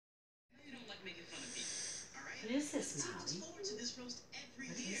is this, Molly? What is it? What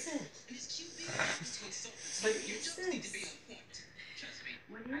is this? What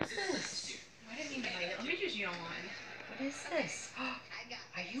is this? Why didn't you bite it? Let me just yawn. What is this?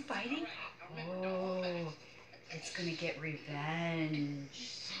 Are you biting? Oh, it's gonna get revenge.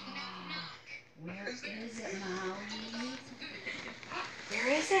 Where is it, Molly? Where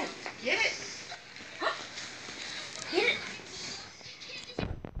is it? Get it. Get it.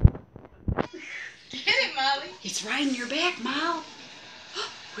 Get it, Molly. It's riding your back, Mal.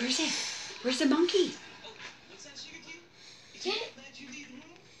 Where's it? Where's the monkey? Get it.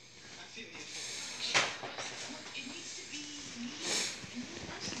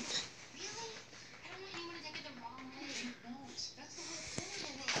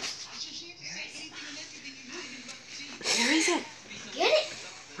 Where is it? Get it.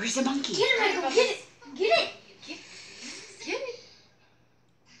 Where's the monkey? Get it, Michael. Get it. Get it. Get it.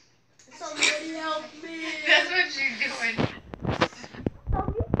 Somebody help me. That's what she's doing.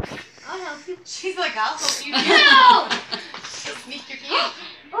 I'll help you. She's like, I'll help you. No! Sneak your candy.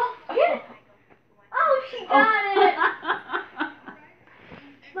 Oh, get it. Oh, she got it.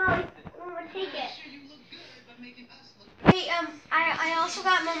 Molly, I'm gonna take it. Hey, I also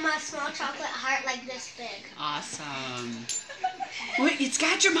got Mama a small chocolate heart like this big. Awesome. Wait, it's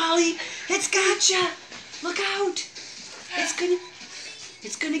got you, Molly. It's got you. Look out. It's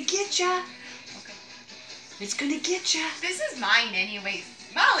gonna get you. Okay. It's gonna get you. This is mine anyways.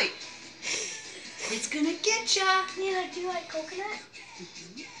 Molly. It's gonna get you. Nina, do you like coconut?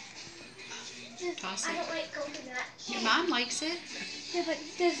 Toss I it. don't like coconut. Your mom likes it. Yeah, but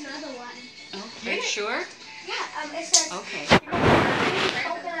there's another one. Oh, are you sure? Yeah, it says Okay.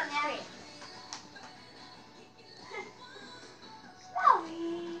 coconut free.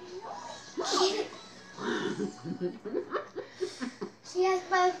 She has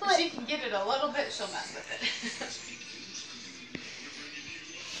my If foot. she can get it a little bit, she'll mess with it.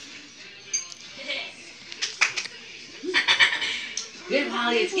 Good,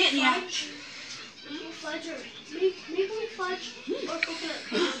 Molly. It's getting you. Fudge or maple fudge or coconut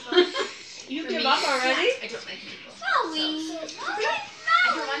cream fudge. You For give me, up already? I don't like people. Molly. I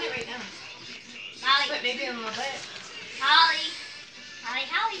don't want it right now. Molly. But maybe in a little bit. Holly.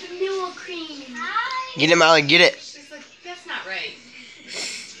 Holly. Vanilla cream. Hi. Get it, Molly, get it. She's like, that's not right.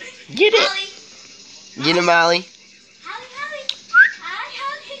 Get it. Holly. Get it, Molly. Holly.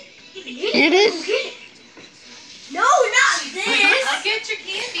 Get it. Get it. No, not this. I'll get your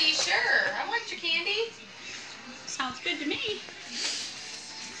candy, sure. I want your candy. Sounds good to me.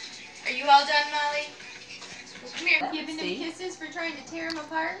 Are you all done, Molly? Well, come here. Giving See? him kisses for trying to tear him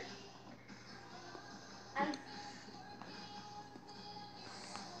apart?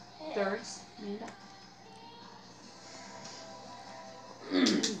 Thirds. Amanda.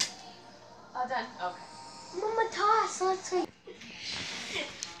 All done? Okay. Mama, toss. Let's go.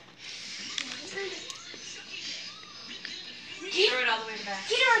 Throw it all the way to the back.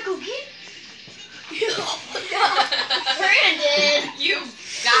 Get her, go get. Brandon. You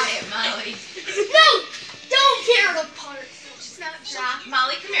got it, Molly. No, don't tear it apart. She's not drop.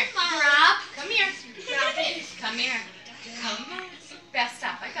 Molly, come here. Drop. Come here. Drop it. Come here. Come on. Best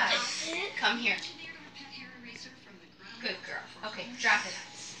stop. I got it. Come here. Good girl. Okay, drop it.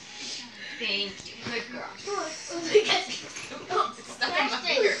 Thank you. Good girl. Oh, It's stuck in my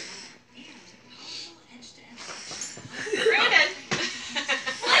finger. Brandon.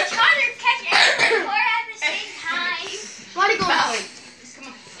 I tried to catch everyone at the same time. Why go? Molly. Come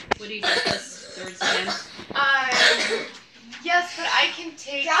on. What do you got this thirds again? Yes, but I can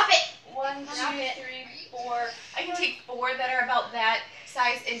take Drop it. 1, 2, Drop it. 3, 4. I can take 4 that are about that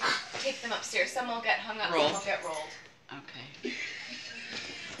size and take them upstairs. Some will get hung up, Roll. some will get rolled. Okay.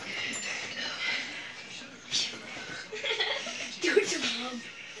 Do it to mom.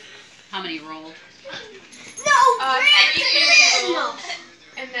 How many rolled? No, 3 Brandon. rolled.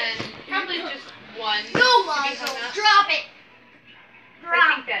 And then probably just 1. No, to Mom. be hung up. Drop it. I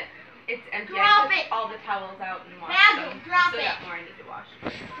Drop. think that it's empty. Drop I took it. all the towels out and washed Maggie, them. drop so it. that more I need to wash.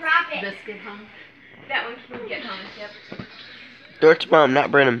 Drop it. Biscuit hung? That one can get hung, yep. Dirt's mom,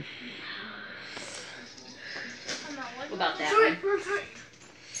 not Brenham. What about that one?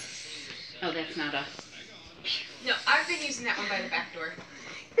 Oh, that's not a... No, I've been using that one by the back door.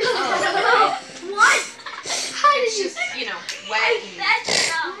 What? How did It's you? just, you know, wet and That's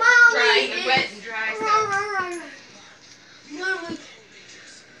dry and Molly. wet and dry. So.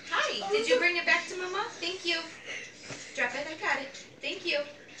 Hi, did you bring it back to Mama? Thank you. Drop it, I got it. Thank you.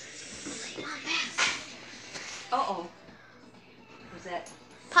 Uh-oh. Was that...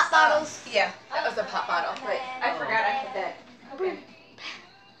 Pop bottles. Yeah, that was a pop bottle. Right. I forgot I had that. Okay.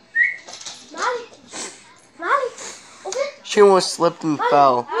 Molly. Molly. She almost slipped and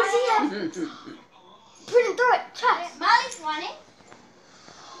fell. Where's he at? Brennan, throw it. Chest. Molly's won it.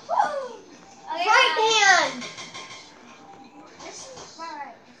 Woo! Okay, Right Molly. hand. This is my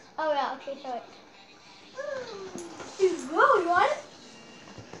right. Oh yeah, okay, show it. Whoa, you want it?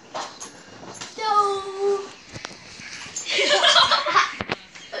 No.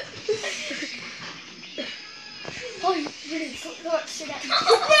 Oh, you really throw it to that.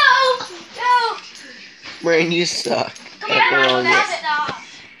 No! Brain, you suck. Come At on, throwing drop it. it.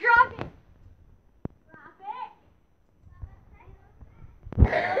 Drop it.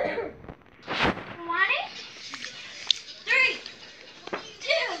 You want it? 3, 2,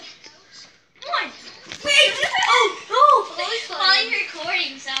 1. Wait! Oh, no! Molly's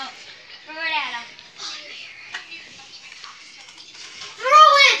recording, so throw it at him. Throw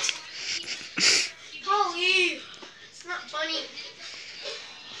it! Holy! It's not funny.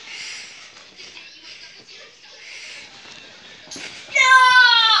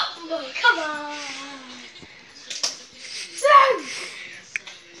 No! Come on!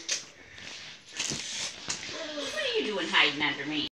 What are you doing hiding under me?